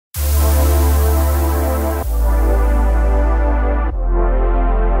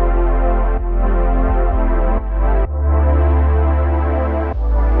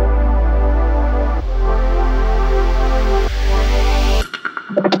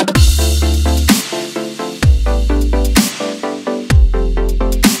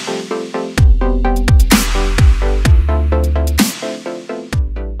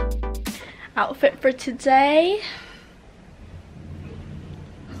for today.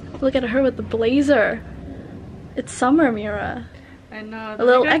 Look at her with the blazer. It's summer, Mira. I know. A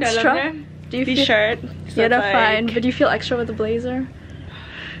little extra. Do you feel shirt? Yeah, that's fine. But do you feel extra with the blazer?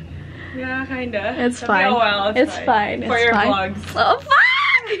 Yeah, kinda. It's fine. Oh well, it's fine. For your vlogs. Oh fuck!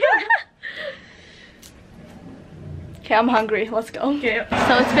 Okay, I'm hungry. Let's go. Okay.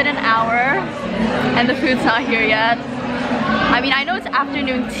 So it's been an hour and the food's not here yet. I mean, I know it's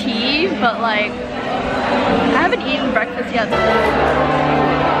afternoon tea, but like, I haven't eaten breakfast yet.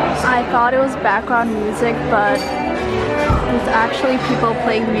 I thought it was background music, but it's actually people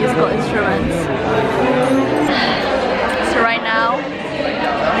playing musical instruments. So right now,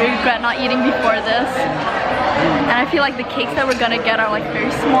 I regret not eating before this. And I feel like the cakes that we're gonna get are like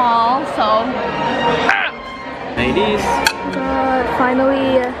very small, so. Ladies. God,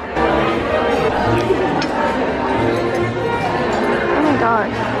 finally. Oh my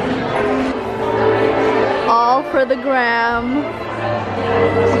god. All for the gram.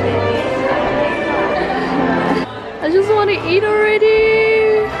 I just want to eat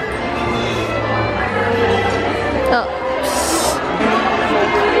already. Oh.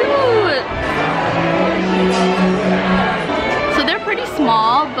 Cute. So they're pretty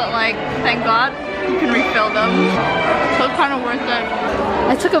small, but like, thank God you can refill them. So it's kind of worth it.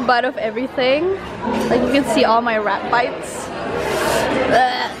 I took a bite of everything. Like you can see all my rat bites.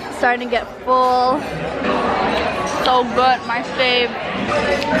 Starting to get full. So good, my fave.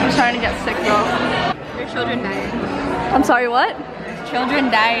 I'm starting to get sick though. Your children dying. I'm sorry, what?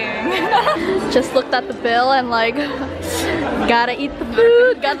 Children dying. Just looked at the bill and like, gotta eat the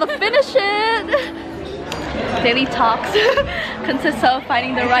food, gotta finish it. Daily talks consists of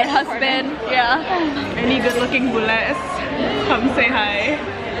finding the right husband. Yeah. Any good looking bullets, come say hi.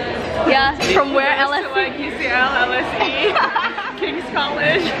 Yeah, from where? LSE? Like UCL, LSE, King's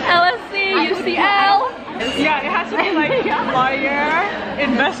College. LSE, UCL. Yeah, it has to be like lawyer,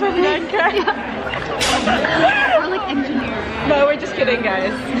 investment banker. Or like engineer. No, we're just kidding,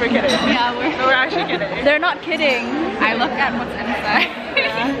 guys. We're kidding. Yeah, we're actually kidding. They're not kidding. I look at what's inside.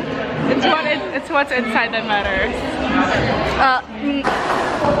 It's what's inside that matters.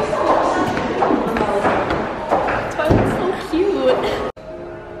 Toilet's so cute.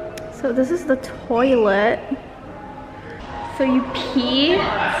 So this is the toilet. So you pee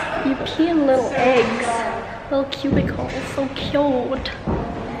in little eggs, little cubicles. So cute.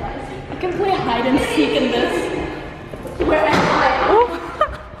 I can play hide and seek in this. Where am I? Oh.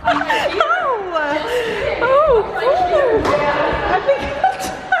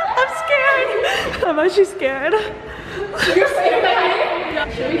 I'm actually scared. You're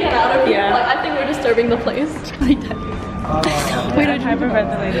scared? Should we get out of here? Yeah. Like, I think we're disturbing the place. Wait, I'm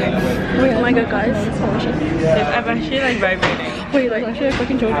hyperventilating. wait, oh my god, guys. I'm actually like vibrating. Wait, like, actually, I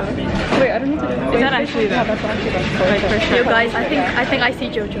fucking Joe Jonas. Wait, I don't need to. Is that actually that? Like for sure. Yo, guys, I think I see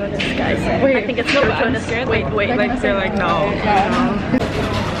Joe Jonas, guys. Wait, I think it's Joe Jonas. Wait. Like they're like no.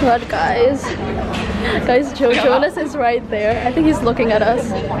 What, guys? Guys, Joe Jonas is right there. I think he's looking at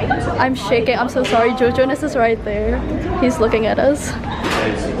us. I'm shaking. I'm so sorry. Joe Jonas is right there. He's looking at us.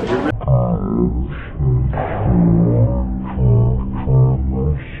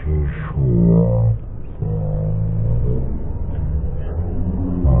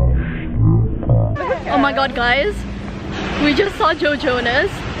 Oh my god, guys. We just saw Joe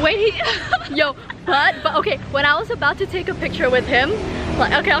Jonas. Wait, yo, but okay, when I was about to take a picture with him,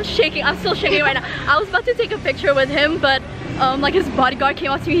 like, okay, I'm shaking, I'm still shaking right now. I was about to take a picture with him, but like his bodyguard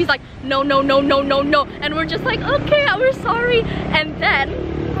came up to me, he's like, no, and we're just like, okay, we're sorry. And then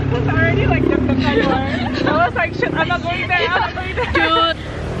I was already like I was like, shit, I'm not going there, I'm not going there. Dude,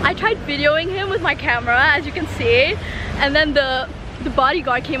 I tried videoing him with my camera, as you can see, and then the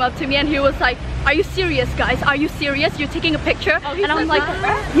bodyguard came up to me and he was like, are you serious, guys? Are you serious? You're taking a picture? Oh, and I'm like,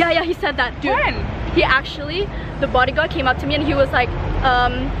 yeah, he said that. Dude, when? He actually, the bodyguard came up to me and he was like,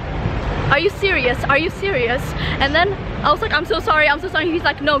 are you serious? Are you serious? And then I was like, I'm so sorry. He's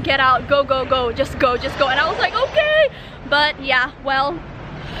like, no, get out, go, just go. And I was like, okay. But yeah, well,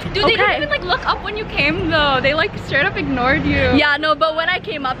 dude, they didn't even like look up when you came though. They like straight up ignored you. Yeah, no, but when I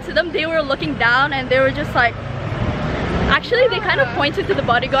came up to them, they were looking down and they were just like, actually they kind of pointed to the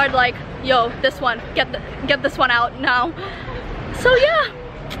bodyguard like, yo, this one, get this one out now. So yeah,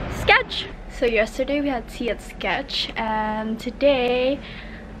 sketch. So yesterday we had tea at Sketch and today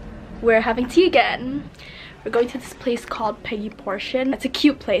we're having tea again. We're going to this place called Peggy Porschen. It's a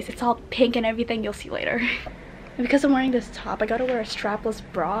cute place. It's all pink and everything. You'll see later. And because I'm wearing this top, I gotta wear a strapless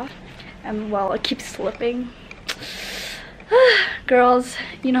bra. And well, it keeps slipping. Girls,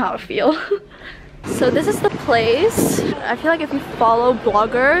 you know how I feel. So this is the place. I feel like if you follow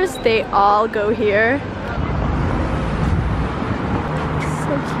bloggers, they all go here.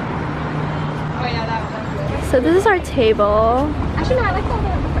 So cute. Oh yeah, that one. So this is our table. Actually, no, I like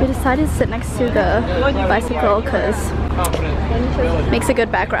that. We decided to sit next to the bicycle because it makes a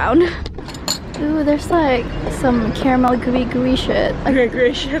good background. Ooh, there's like some caramel gooey shit. Okay,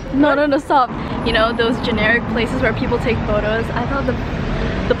 great shit. No, stop. You know, those generic places where people take photos. I thought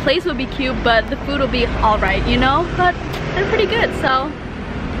the place would be cute, but the food would be alright, you know? But they're pretty good, so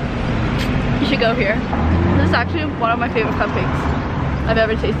you should go here. This is actually one of my favorite cupcakes I've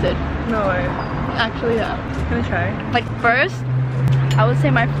ever tasted. No way. Actually, yeah. Gonna try. Like first, I would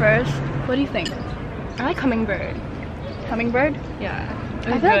say my first. What do you think? I like hummingbird. Hummingbird? Yeah.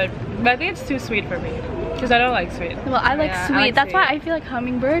 I It's feel good. But I think it's too sweet for me. Because I don't like sweet. Well, I like Yeah, sweet. I like That's why sweet. I feel like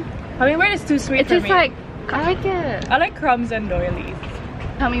hummingbird. Hummingbird is too sweet It for tastes me. like I like it. I like crumbs and doilies.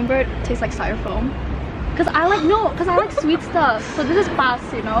 hummingbird tastes like styrofoam. Cause I like sweet stuff. So this is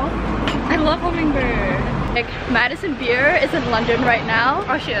fast, you know. I love hummingbird. Like Madison Beer is in London right now.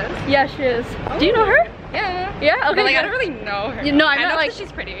 Oh, she is? Yeah, she is. Do you know her? Yeah. Yeah. Okay. But like, I good. don't really know her. You know, I know meant, like- that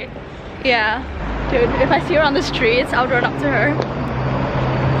she's pretty. Yeah. Dude, if I see her on the streets, I would run up to her.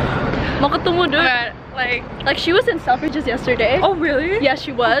 Makatumo, dude. But like Like she was in Selfridges yesterday. oh really? Yeah,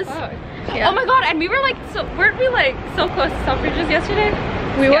 she was. Fuck. Yeah. Oh my god, and we were like, so weren't we like so close to Selfridges yesterday?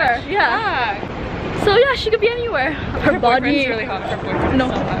 We were. Yeah. Fuck. So yeah, she could be anywhere. Her boyfriend's body. really hot. Her boyfriend No,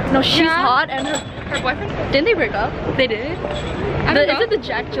 is so hot. no, she's Yeah. hot, and Her boyfriend? didn't they break up? They did? I don't know. Is it the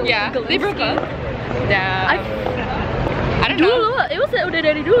Jack Gillespie? Yeah, they broke up. Yeah. I don't know. Dulu. It was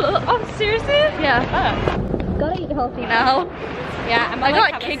the dulu. Oh, seriously? Yeah. Fuck. Gotta eat healthy now. Yeah, I'm I gonna,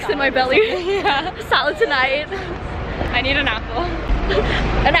 like, got have a cakes in salad. my belly. Yeah. Salad tonight. I need an apple.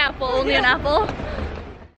 An apple, only an apple.